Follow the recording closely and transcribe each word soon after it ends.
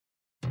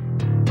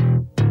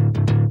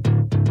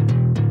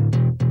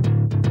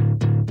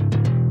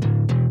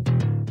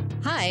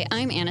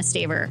Anna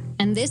Staver,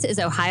 and this is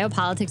Ohio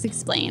Politics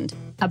Explained,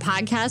 a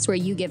podcast where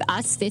you give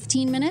us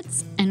 15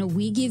 minutes and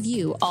we give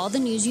you all the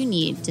news you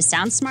need to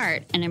sound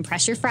smart and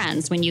impress your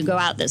friends when you go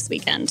out this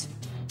weekend.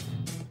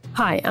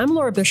 Hi, I'm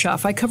Laura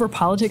Bischoff. I cover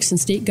politics and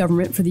state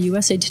government for the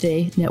USA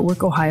Today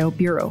Network Ohio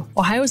Bureau.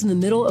 Ohio is in the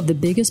middle of the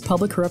biggest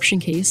public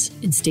corruption case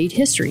in state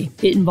history.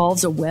 It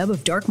involves a web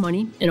of dark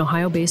money, an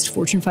Ohio-based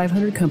Fortune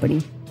 500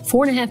 company,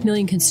 4.5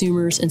 million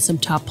consumers, and some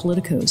top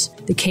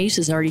politicos. The case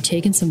has already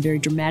taken some very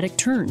dramatic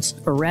turns.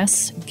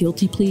 Arrests,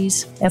 guilty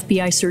pleas,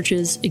 FBI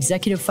searches,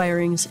 executive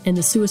firings, and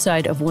the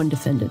suicide of one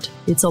defendant.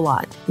 It's a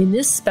lot. In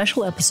this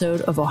special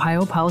episode of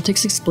Ohio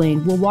Politics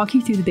Explained, we'll walk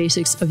you through the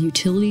basics of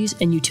utilities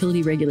and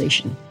utility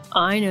regulation.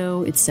 I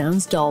know it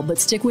sounds dull, but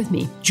stick with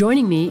me.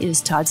 Joining me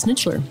is Todd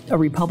Snitchler, a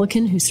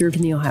Republican who served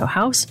in the Ohio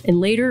House and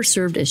later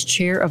served as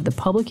chair of the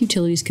Public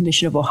Utilities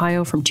Commission of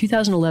Ohio from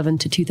 2011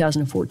 to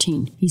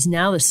 2014. He's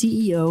now the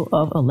CEO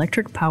of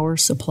Electric Power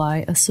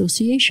Supply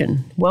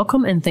Association.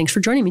 Welcome, and thanks for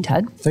joining me,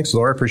 Todd. Thanks,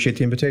 Laura. Appreciate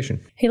the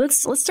invitation. Hey,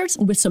 let's start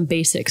with some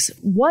basics.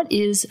 What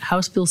is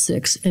House Bill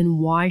 6, and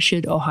why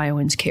should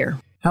Ohioans care?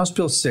 House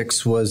Bill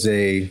 6 was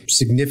a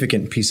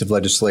significant piece of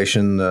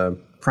legislation. The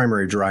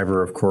primary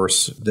driver, of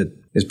course, that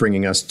is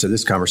bringing us to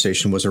this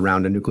conversation was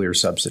around a nuclear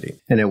subsidy.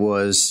 And it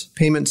was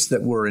payments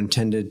that were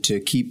intended to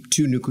keep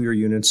 2 nuclear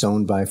units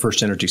owned by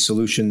First Energy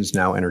Solutions,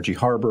 now Energy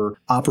Harbor,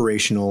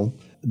 operational.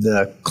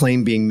 The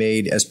claim being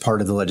made as part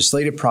of the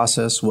legislative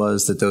process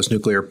was that those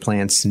nuclear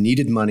plants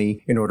needed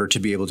money in order to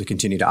be able to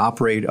continue to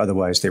operate.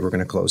 Otherwise, they were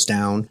going to close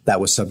down. That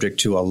was subject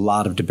to a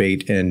lot of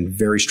debate and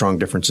very strong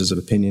differences of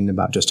opinion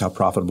about just how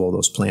profitable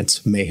those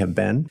plants may have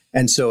been.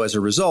 And so as a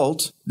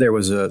result, there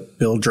was a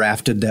bill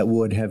drafted that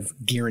would have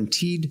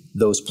guaranteed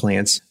those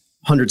plants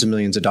hundreds of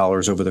millions of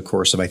dollars over the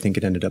course of, I think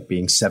it ended up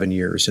being 7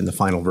 years in the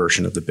final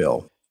version of the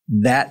bill.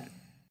 That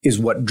is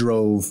what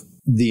drove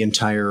the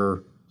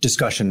entire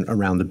discussion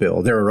around the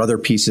bill. There are other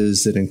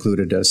pieces that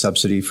included a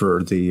subsidy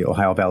for the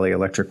Ohio Valley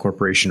Electric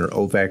Corporation, or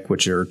OVEC,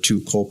 which are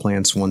 2 coal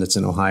plants, one that's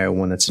in Ohio,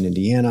 one that's in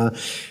Indiana.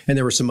 And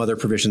there were some other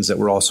provisions that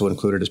were also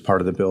included as part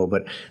of the bill.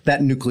 But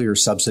that nuclear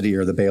subsidy,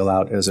 or the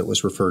bailout as it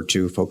was referred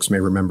to, folks may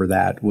remember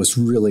that, was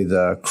really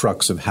the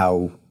crux of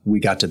how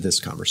we got to this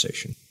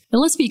conversation. And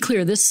let's be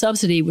clear, this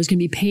subsidy was going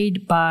to be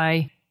paid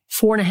by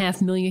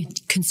 4.5 million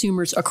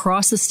consumers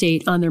across the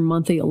state on their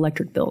monthly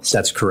electric bills.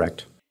 That's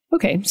correct.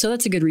 Okay, so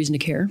that's a good reason to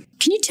care.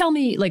 Can you tell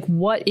me,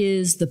 what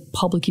is the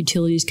Public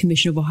Utilities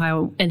Commission of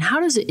Ohio, and how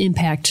does it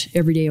impact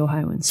everyday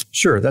Ohioans?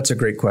 Sure, that's a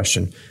great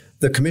question.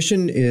 The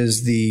commission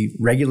is the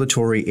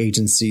regulatory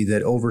agency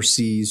that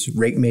oversees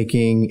rate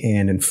making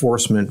and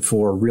enforcement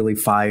for really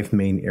 5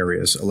 main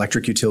areas: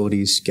 electric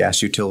utilities,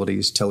 gas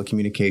utilities,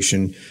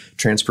 telecommunication,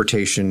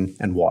 transportation,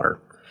 and water.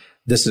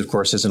 This, of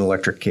course, is an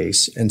electric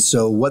case. And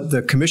so what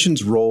the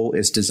commission's role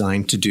is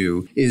designed to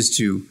do is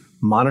to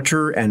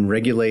monitor and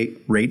regulate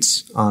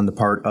rates on the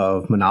part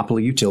of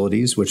monopoly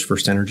utilities, which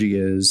First Energy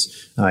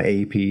is,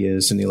 AEP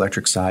is in the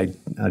electric side,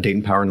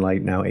 Dayton Power and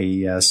Light, now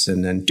AES,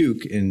 and then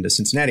Duke in the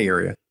Cincinnati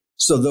area.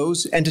 So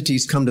those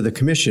entities come to the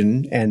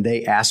commission and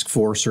they ask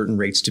for certain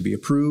rates to be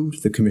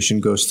approved. The commission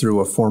goes through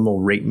a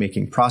formal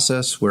rate-making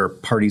process where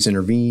parties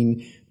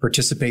intervene,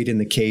 participate in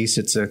the case.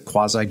 It's a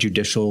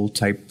quasi-judicial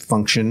type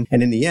function.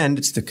 And in the end,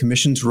 it's the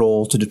commission's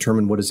role to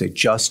determine what is a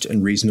just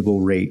and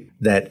reasonable rate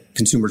that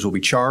consumers will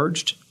be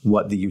charged,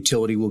 what the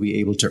utility will be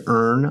able to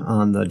earn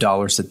on the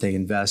dollars that they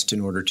invest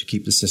in order to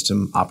keep the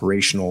system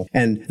operational.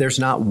 And there's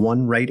not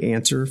one right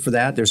answer for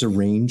that. There's a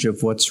range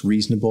of what's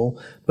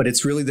reasonable, but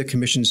it's really the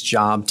commission's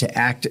job to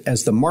act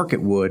as the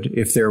market would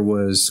if there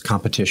was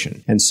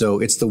competition. And so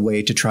it's the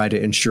way to try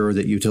to ensure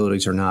that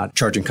utilities are not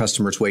charging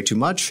customers way too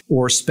much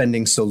or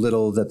spending so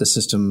little that the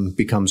system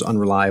becomes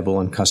unreliable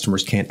and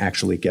customers can't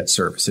actually get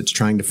service. It's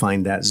trying to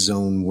find that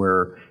zone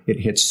where it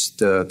hits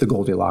the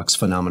Goldilocks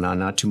phenomenon,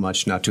 not too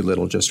much, not too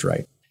little, just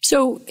right.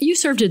 So you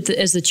served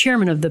as the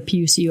chairman of the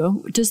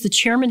PUCO. Does the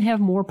chairman have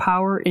more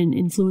power and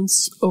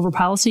influence over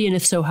policy? And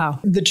if so,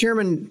 how? The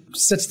chairman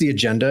sets the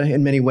agenda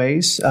in many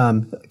ways.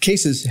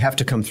 Cases have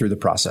to come through the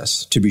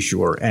process, to be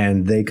sure,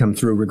 and they come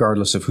through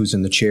regardless of who's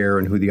in the chair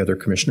and who the other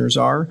commissioners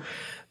are.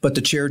 But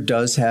the chair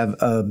does have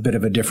a bit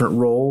of a different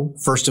role,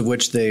 first of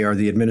which they are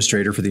the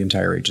administrator for the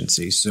entire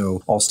agency.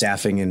 So all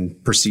staffing and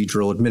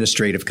procedural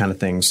administrative kind of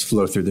things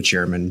flow through the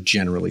chairman,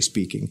 generally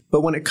speaking.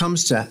 But when it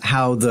comes to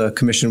how the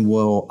commission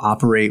will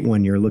operate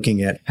when you're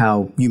looking at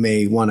how you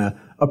may want to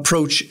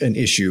approach an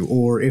issue,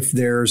 or if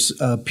there's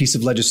a piece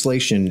of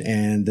legislation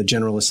and the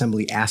General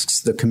Assembly asks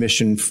the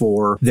commission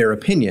for their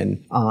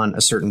opinion on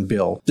a certain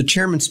bill, the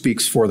chairman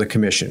speaks for the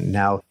commission.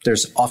 Now,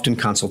 there's often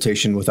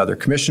consultation with other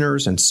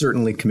commissioners, and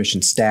certainly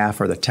commission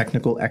staff are the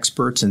technical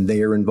experts, and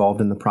they are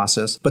involved in the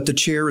process. But the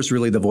chair is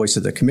really the voice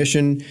of the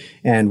commission,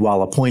 and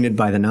while appointed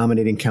by the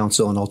nominating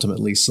council and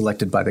ultimately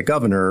selected by the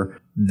governor,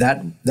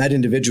 that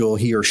individual,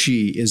 he or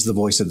she, is the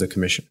voice of the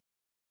commission.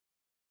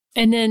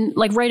 And then,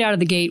 right out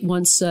of the gate,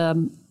 once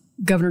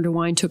Governor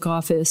DeWine took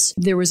office,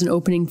 there was an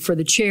opening for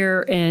the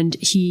chair, and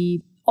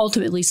he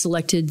ultimately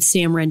selected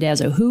Sam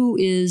Randazzo. Who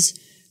is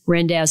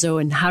Randazzo,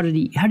 and how did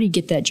he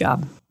get that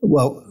job?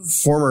 Well,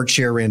 former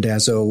Chair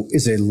Randazzo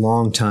is a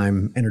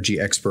longtime energy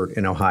expert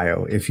in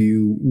Ohio. If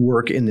you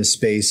work in this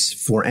space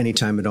for any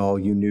time at all,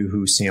 you knew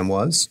who Sam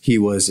was. He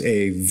was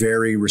a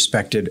very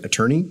respected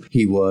attorney.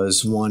 He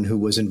was one who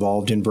was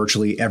involved in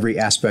virtually every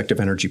aspect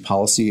of energy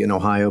policy in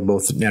Ohio,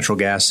 both natural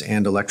gas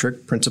and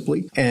electric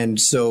principally.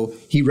 And so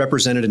he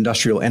represented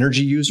industrial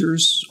energy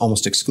users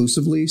almost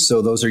exclusively.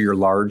 So those are your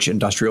large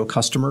industrial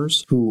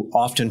customers who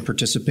often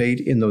participate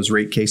in those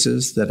rate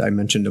cases that I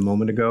mentioned a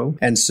moment ago.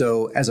 And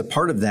so as a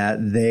part of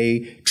that,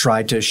 they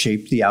try to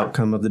shape the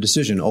outcome of the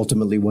decision,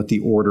 ultimately what the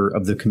order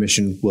of the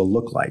commission will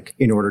look like,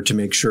 in order to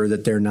make sure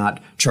that they're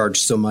not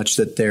charged so much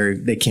that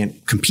they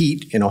can't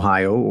compete in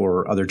Ohio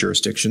or other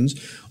jurisdictions,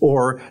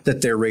 or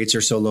that their rates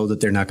are so low that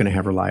they're not going to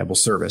have reliable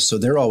service. So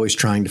they're always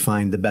trying to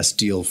find the best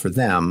deal for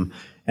them.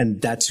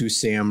 And that's who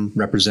Sam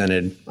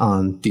represented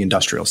on the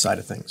industrial side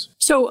of things.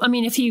 So, I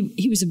mean, if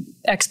he was an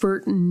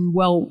expert and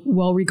well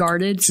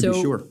regarded, to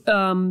be sure.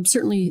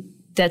 Certainly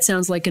that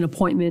sounds like an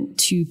appointment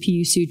to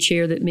PUC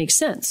chair that makes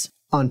sense.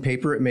 On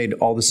paper, it made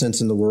all the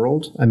sense in the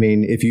world. I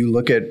mean, if you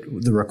look at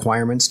the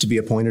requirements to be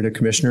appointed a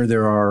commissioner,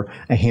 there are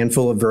a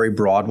handful of very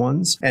broad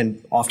ones.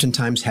 And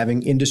oftentimes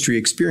having industry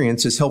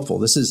experience is helpful.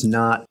 This is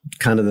not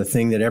kind of the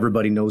thing that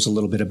everybody knows a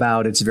little bit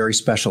about. It's very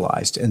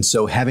specialized. And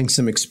so having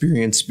some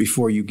experience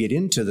before you get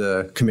into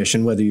the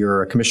commission, whether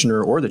you're a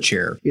commissioner or the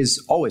chair,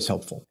 is always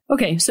helpful.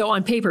 Okay, so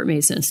on paper it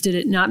made sense. Did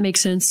it not make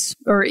sense?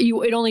 Or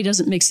it only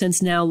doesn't make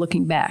sense now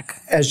looking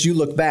back? As you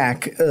look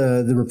back,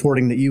 the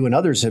reporting that you and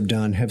others have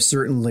done have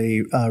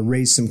certainly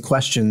raised some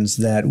questions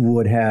that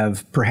would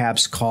have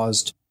perhaps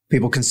caused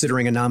people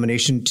considering a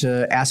nomination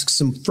to ask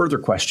some further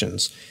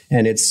questions.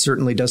 And it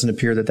certainly doesn't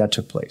appear that that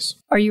took place.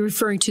 Are you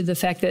referring to the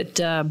fact that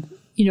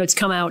it's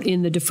come out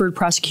in the deferred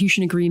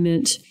prosecution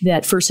agreement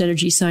that First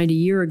Energy signed a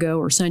year ago,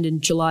 or signed in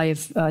July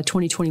of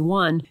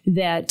 2021,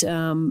 that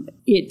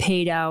it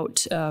paid out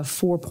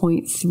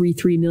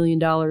 $4.33 million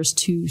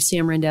to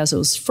Sam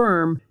Randazzo's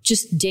firm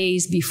just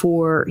days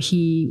before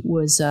he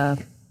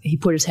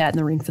put his hat in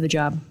the ring for the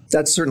job?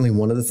 That's certainly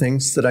one of the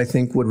things that I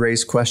think would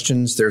raise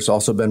questions. There's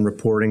also been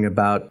reporting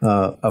about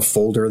a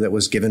folder that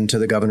was given to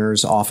the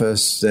governor's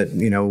office that,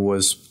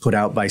 was put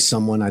out by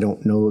someone. I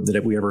don't know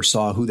that we ever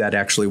saw who that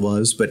actually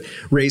was, but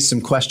raised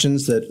some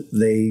questions that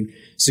they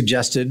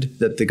suggested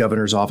that the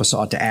governor's office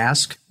ought to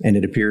ask. And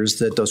it appears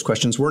that those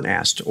questions weren't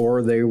asked,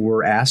 or they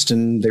were asked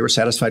and they were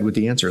satisfied with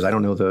the answers. I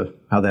don't know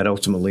how that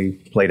ultimately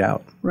played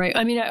out. Right.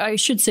 I mean, I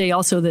should say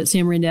also that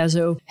Sam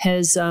Randazzo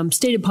has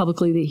stated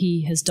publicly that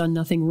he has done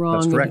nothing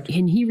wrong. That's correct.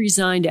 And he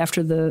resigned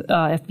after the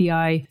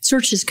FBI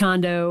searched his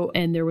condo,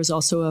 and there was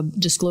also a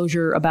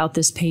disclosure about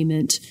this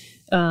payment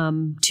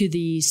to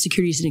the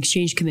Securities and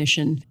Exchange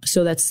Commission.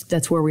 So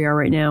that's where we are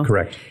right now.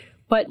 Correct.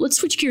 But let's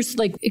switch gears.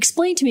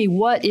 Explain to me,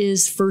 what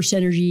is First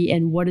Energy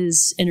and what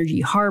is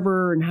Energy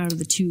Harbor, and how do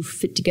the two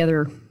fit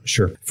together?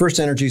 Sure. First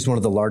Energy is one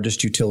of the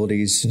largest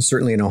utilities,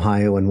 certainly in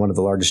Ohio, and one of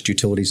the largest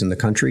utilities in the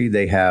country.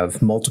 They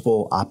have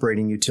multiple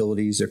operating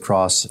utilities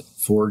across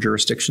 4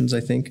 jurisdictions,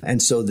 I think.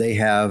 And so they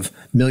have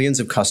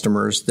millions of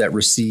customers that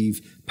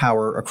receive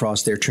power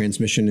across their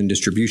transmission and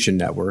distribution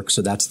network.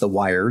 So that's the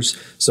wires.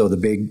 So the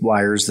big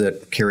wires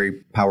that carry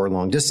power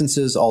long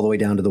distances, all the way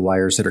down to the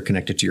wires that are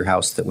connected to your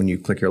house that when you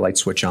click your light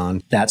switch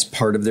on, that's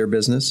part of their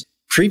business.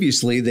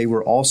 Previously, they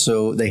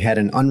had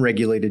an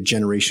unregulated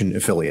generation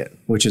affiliate,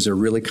 which is a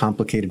really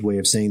complicated way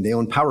of saying they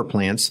own power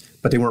plants,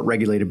 but they weren't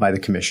regulated by the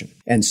commission.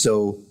 And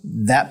so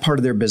that part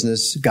of their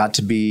business got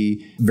to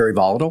be very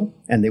volatile,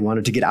 and they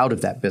wanted to get out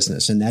of that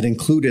business. And that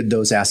included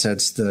those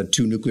assets, the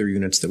 2 nuclear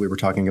units that we were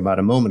talking about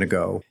a moment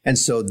ago. And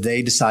so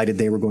they decided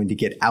they were going to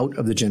get out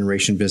of the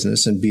generation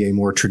business and be a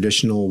more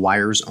traditional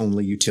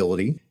wires-only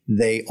utility.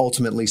 They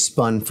ultimately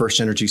spun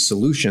First Energy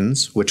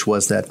Solutions, which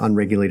was that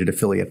unregulated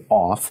affiliate,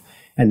 off.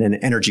 And then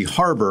Energy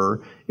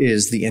Harbor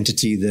is the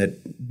entity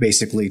that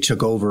basically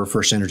took over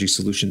First Energy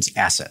Solutions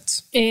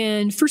assets.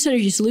 And First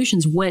Energy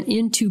Solutions went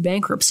into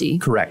bankruptcy.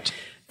 Correct.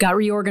 Got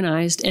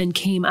reorganized and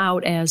came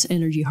out as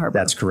Energy Harbor.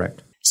 That's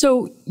correct.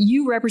 So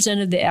you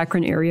represented the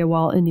Akron area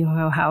while in the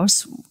Ohio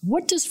House.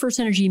 What does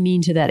First Energy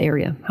mean to that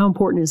area? How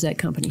important is that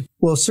company?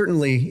 Well,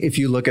 certainly, if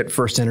you look at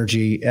First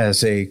Energy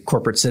as a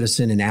corporate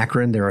citizen in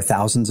Akron, there are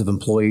thousands of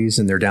employees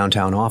in their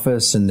downtown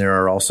office, and there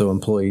are also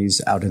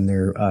employees out in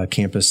their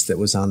campus that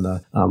was on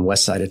the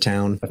west side of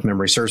town, if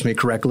memory serves me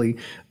correctly.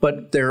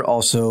 But they're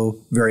also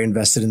very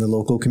invested in the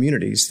local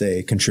communities.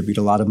 They contribute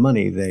a lot of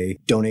money. They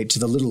donate to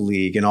the Little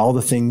League, and all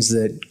the things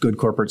that good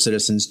corporate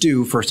citizens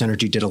do, First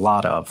Energy did a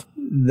lot of.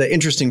 The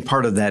interesting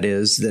part of that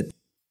is that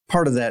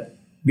part of that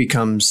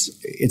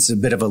it's a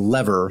bit of a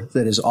lever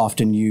that is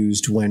often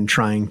used when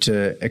trying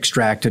to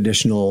extract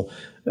additional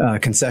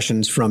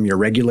concessions from your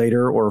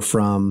regulator or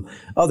from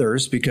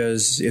others,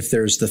 because if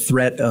there's the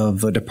threat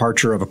of a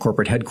departure of a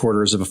corporate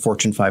headquarters of a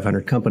Fortune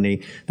 500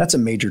 company, that's a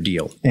major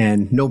deal.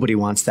 And nobody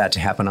wants that to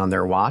happen on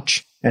their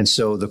watch. And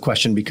so the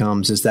question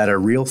becomes, is that a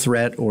real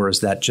threat, or is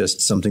that just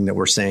something that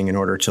we're saying in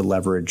order to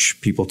leverage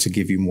people to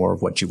give you more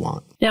of what you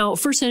want? Now,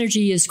 First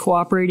Energy is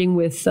cooperating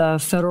with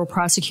federal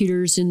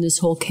prosecutors in this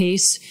whole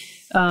case.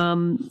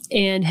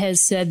 and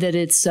has said that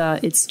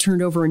it's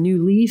turned over a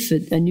new leaf,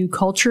 a new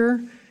culture.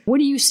 What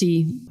do you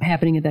see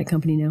happening at that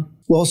company now?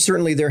 Well,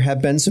 certainly there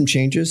have been some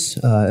changes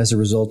as a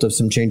result of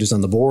some changes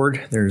on the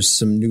board. There's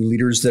some new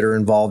leaders that are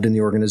involved in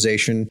the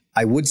organization.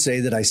 I would say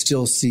that I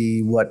still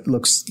see what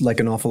looks like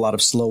an awful lot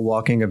of slow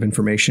walking of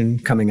information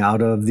coming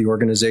out of the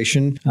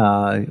organization.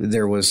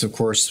 There was, of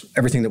course,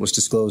 everything that was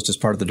disclosed as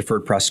part of the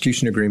deferred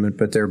prosecution agreement,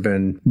 but there have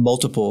been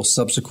multiple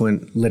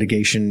subsequent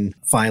litigation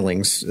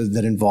filings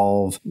that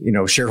involve,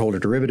 shareholder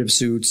derivative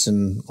suits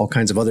and all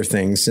kinds of other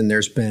things. And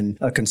there's been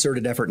a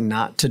concerted effort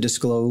not to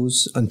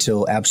disclose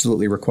until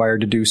absolutely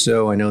required to do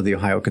so. I know the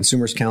Ohio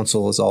Consumers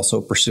Council is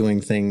also pursuing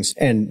things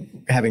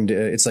and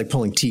it's like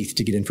pulling teeth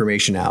to get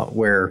information out,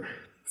 where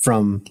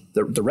from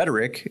the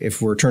rhetoric,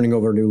 if we're turning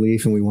over a new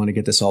leaf and we want to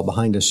get this all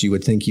behind us, you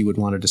would think you would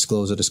want to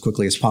disclose it as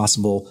quickly as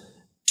possible,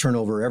 turn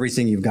over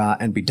everything you've got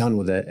and be done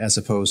with it, as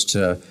opposed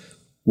to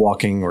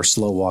walking or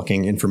slow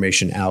walking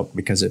information out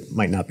because it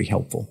might not be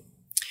helpful.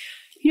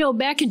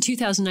 Back in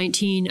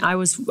 2019, I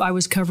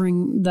was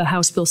covering the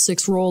House Bill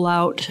 6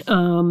 rollout.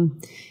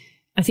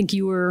 I think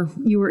you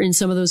were in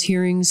some of those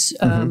hearings.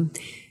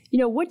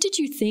 What did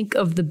you think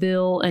of the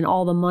bill and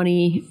all the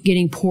money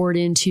getting poured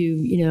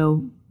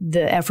into,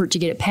 the effort to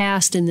get it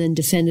passed and then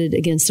defended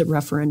against a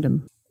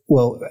referendum?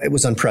 Well, it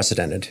was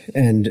unprecedented.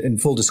 And in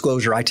full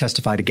disclosure, I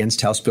testified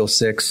against House Bill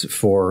 6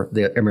 for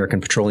the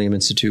American Petroleum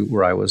Institute,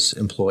 where I was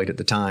employed at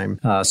the time.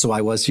 So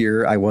I was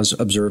here. I was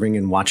observing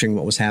and watching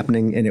what was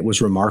happening. And it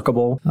was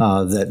remarkable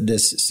that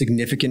this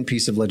significant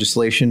piece of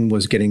legislation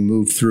was getting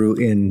moved through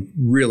in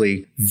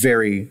really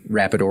very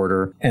rapid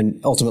order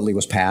and ultimately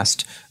was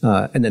passed.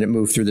 And then it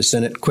moved through the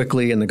Senate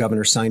quickly and the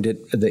governor signed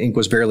it. The ink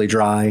was barely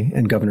dry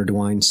and Governor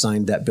DeWine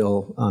signed that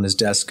bill on his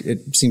desk.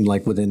 It seemed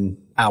like within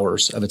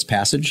hours of its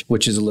passage,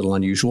 which is a little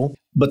unusual.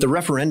 But the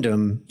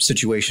referendum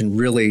situation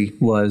really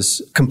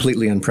was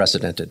completely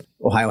unprecedented.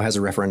 Ohio has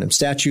a referendum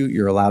statute.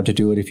 You're allowed to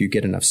do it if you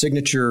get enough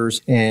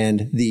signatures.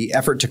 And the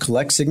effort to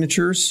collect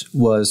signatures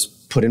was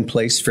put in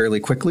place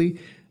fairly quickly.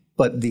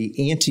 But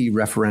the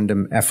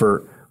anti-referendum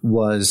effort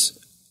was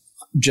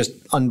just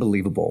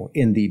unbelievable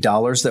in the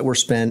dollars that were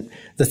spent,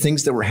 the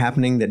things that were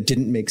happening that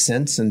didn't make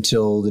sense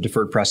until the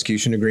deferred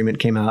prosecution agreement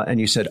came out.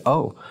 And you said,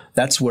 oh,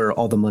 that's where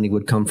all the money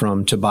would come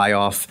from to buy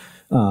off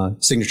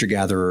signature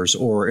gatherers,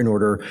 or in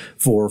order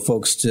for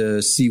folks to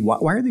see why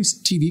are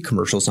these TV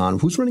commercials on?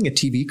 Who's running a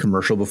TV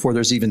commercial before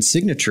there's even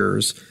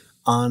signatures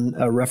on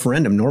a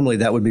referendum? Normally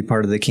that would be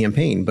part of the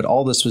campaign, but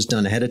all this was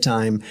done ahead of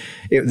time.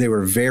 They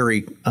were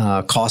very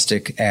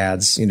caustic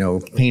ads,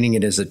 painting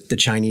it as the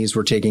Chinese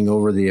were taking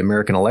over the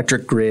American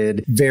electric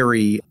grid.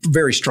 Very,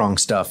 very strong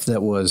stuff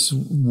that was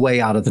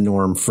way out of the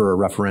norm for a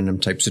referendum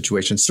type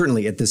situation,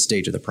 certainly at this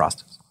stage of the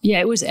process. Yeah,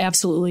 it was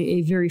absolutely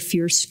a very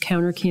fierce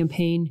counter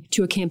campaign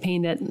to a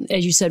campaign that,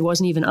 as you said,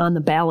 wasn't even on the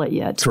ballot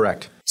yet.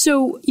 Correct.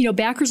 So,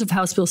 backers of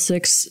House Bill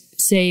 6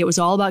 say it was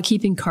all about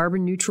keeping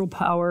carbon neutral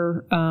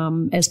power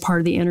as part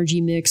of the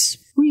energy mix.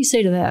 What do you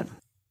say to that?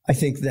 I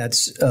think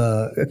that's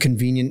a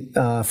convenient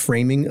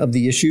framing of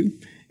the issue.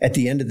 At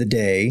the end of the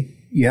day,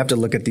 you have to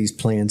look at these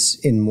plants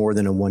in more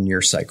than a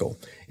one-year cycle.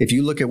 If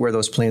you look at where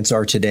those plants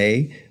are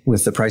today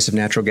with the price of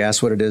natural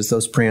gas, what it is,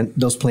 those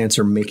plants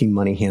are making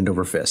money hand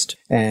over fist.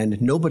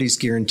 And nobody's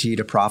guaranteed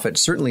a profit.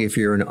 Certainly if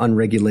you're an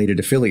unregulated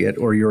affiliate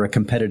or you're a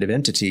competitive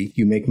entity,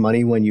 you make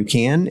money when you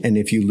can. And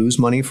if you lose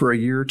money for a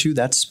year or two,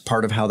 that's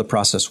part of how the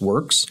process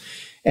works.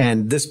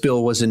 And this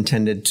bill was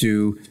intended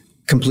to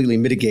completely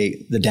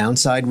mitigate the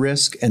downside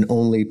risk and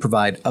only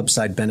provide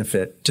upside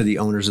benefit to the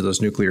owners of those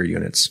nuclear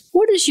units.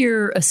 What is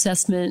your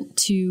assessment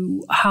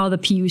to how the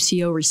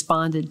PUCO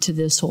responded to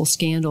this whole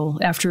scandal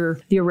after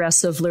the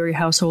arrests of Larry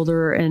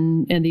Householder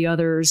and the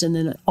others, and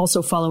then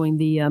also following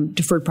the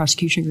deferred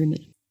prosecution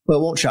agreement? Well,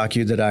 it won't shock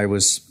you that I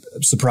was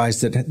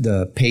surprised that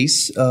the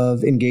pace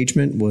of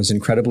engagement was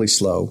incredibly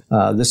slow.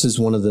 This is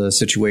one of the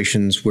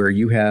situations where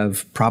you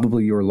have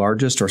probably your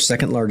largest or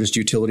second largest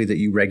utility that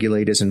you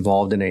regulate is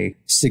involved in a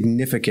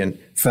significant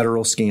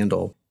federal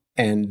scandal.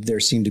 And there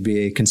seemed to be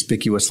a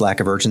conspicuous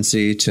lack of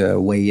urgency to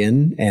weigh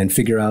in and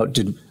figure out,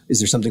 is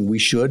there something we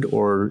should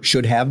or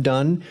should have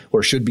done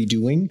or should be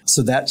doing?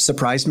 So that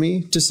surprised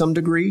me to some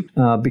degree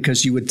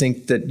because you would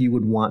think that you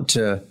would want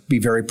to be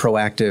very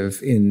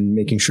proactive in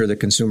making sure that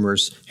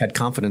consumers had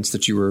confidence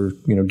that you were,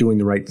 doing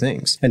the right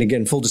things. And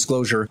again, full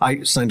disclosure,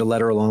 I signed a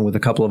letter along with a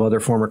couple of other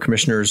former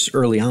commissioners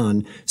early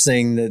on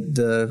saying that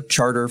the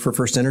charter for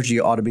First Energy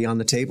ought to be on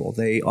the table.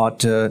 They ought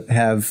to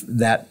have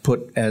that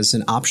put as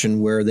an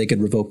option where they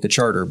could revoke the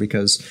charter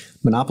because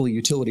monopoly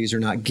utilities are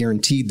not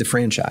guaranteed the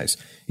franchise.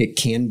 It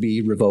can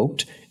be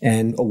revoked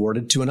and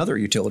awarded to another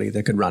utility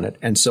that could run it.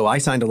 And so I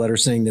signed a letter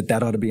saying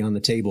that ought to be on the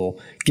table,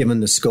 given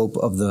the scope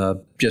of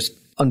the just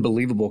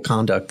unbelievable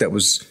conduct that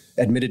was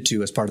admitted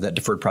to as part of that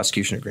deferred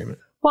prosecution agreement.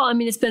 Well, I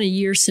mean, it's been a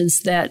year since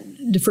that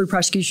deferred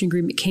prosecution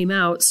agreement came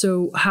out.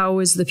 So how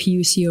is the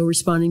PUCO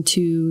responding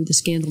to the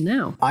scandal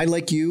now? I,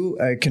 like you,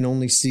 can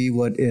only see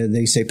what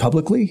they say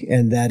publicly,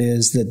 and that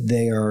is that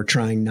they are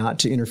trying not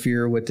to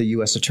interfere with the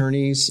U.S.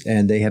 attorneys,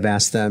 and they have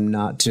asked them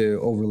not to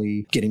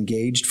overly get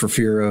engaged for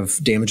fear of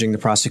damaging the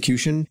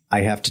prosecution.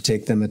 I have to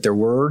take them at their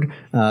word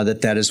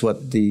that is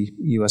what the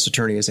U.S.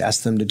 attorney has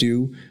asked them to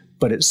do.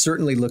 But it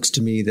certainly looks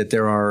to me that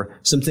there are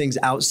some things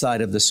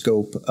outside of the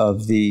scope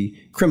of the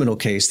criminal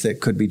case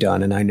that could be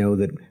done. And I know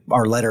that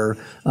our letter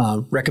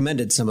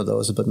recommended some of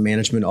those, but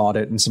management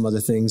audit and some other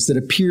things that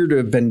appear to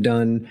have been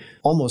done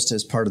almost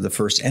as part of the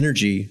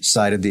FirstEnergy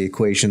side of the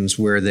equations,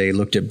 where they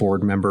looked at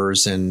board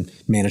members and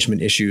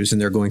management issues, and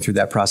they're going through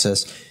that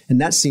process.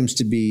 And that seems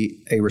to be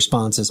a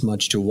response as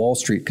much to Wall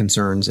Street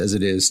concerns as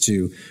it is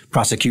to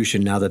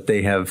prosecution, now that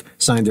they have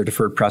signed their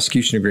deferred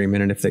prosecution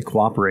agreement. And if they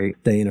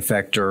cooperate, they in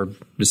effect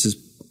this is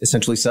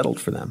essentially settled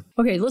for them.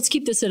 Okay, let's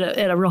keep this at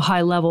a real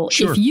high level.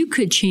 Sure. If you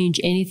could change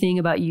anything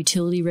about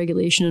utility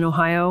regulation in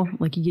Ohio,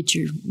 like you get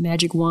your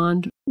magic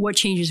wand, what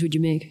changes would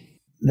you make?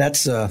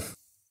 That's a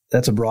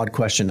broad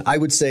question. I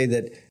would say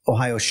that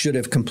Ohio should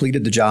have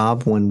completed the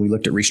job when we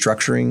looked at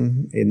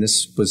restructuring, and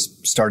this was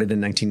started in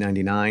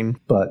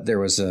 1999, but there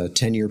was a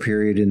 10-year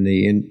period in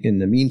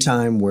the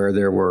meantime where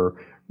there were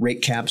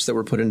rate caps that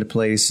were put into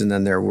place, and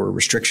then there were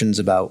restrictions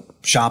about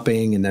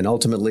shopping, and then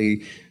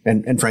ultimately,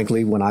 and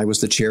frankly, when I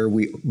was the chair,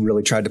 we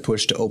really tried to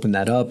push to open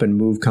that up and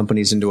move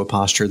companies into a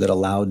posture that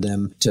allowed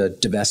them to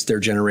divest their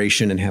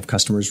generation and have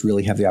customers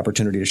really have the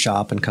opportunity to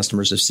shop, and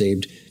customers have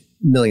saved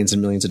millions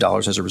and millions of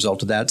dollars as a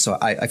result of that. So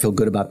I feel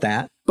good about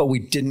that. But we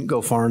didn't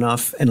go far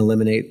enough and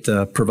eliminate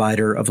the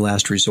provider of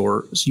last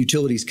resort. So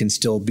utilities can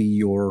still be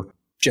your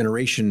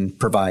generation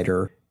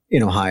provider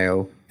in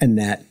Ohio, and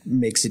that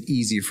makes it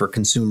easy for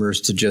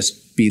consumers to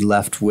just be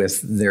left with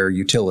their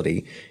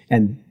utility.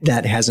 And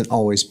that hasn't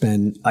always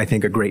been, I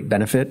think, a great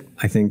benefit.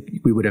 I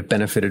think we would have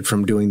benefited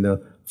from doing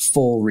the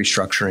full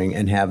restructuring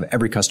and have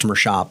every customer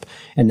shop,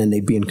 and then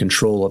they'd be in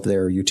control of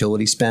their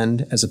utility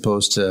spend as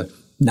opposed to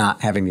not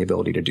having the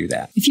ability to do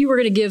that. If you were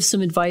going to give some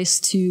advice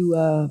to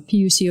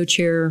PUCO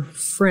Chair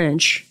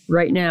French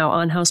right now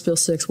on House Bill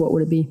 6, what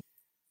would it be?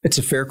 It's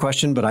a fair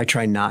question, but I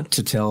try not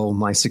to tell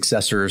my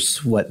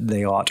successors what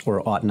they ought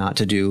or ought not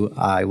to do.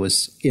 I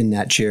was in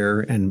that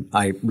chair and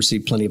I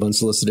received plenty of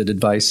unsolicited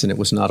advice, and it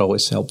was not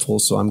always helpful.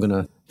 So I'm going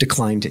to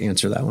decline to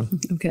answer that one.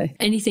 Okay.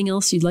 Anything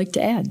else you'd like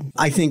to add?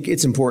 I think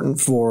it's important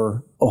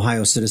for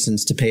Ohio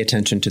citizens to pay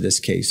attention to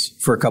this case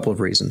for a couple of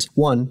reasons.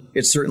 One,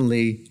 it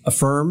certainly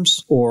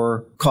affirms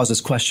or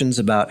causes questions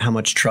about how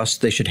much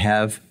trust they should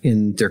have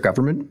in their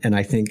government. And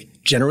I think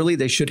generally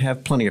they should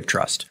have plenty of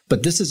trust.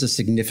 But this is a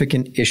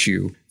significant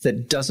issue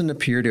that doesn't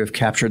appear to have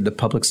captured the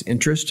public's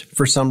interest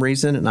for some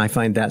reason. And I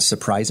find that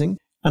surprising.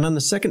 And on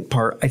the second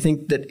part, I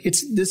think that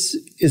this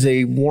is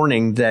a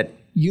warning that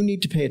you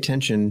need to pay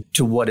attention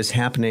to what is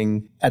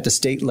happening at the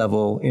state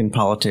level in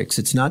politics.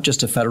 It's not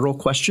just a federal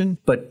question,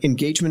 but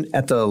engagement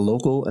at the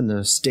local and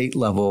the state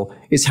level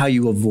is how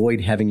you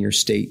avoid having your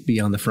state be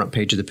on the front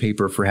page of the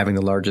paper for having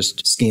the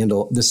largest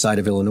scandal this side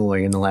of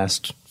Illinois in the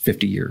last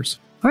 50 years.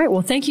 All right.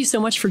 Well, thank you so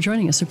much for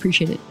joining us.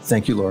 Appreciate it.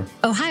 Thank you, Laura.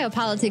 Ohio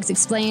Politics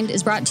Explained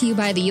is brought to you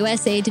by the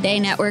USA Today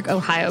Network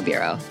Ohio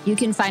Bureau. You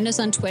can find us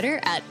on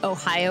Twitter at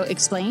Ohio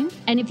Explained.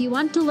 And if you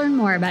want to learn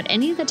more about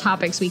any of the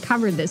topics we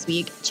covered this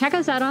week, check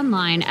us out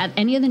online at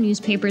any of the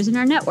newspapers in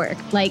our network,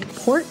 like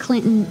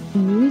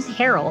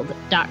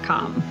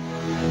PortClintonNewsHerald.com.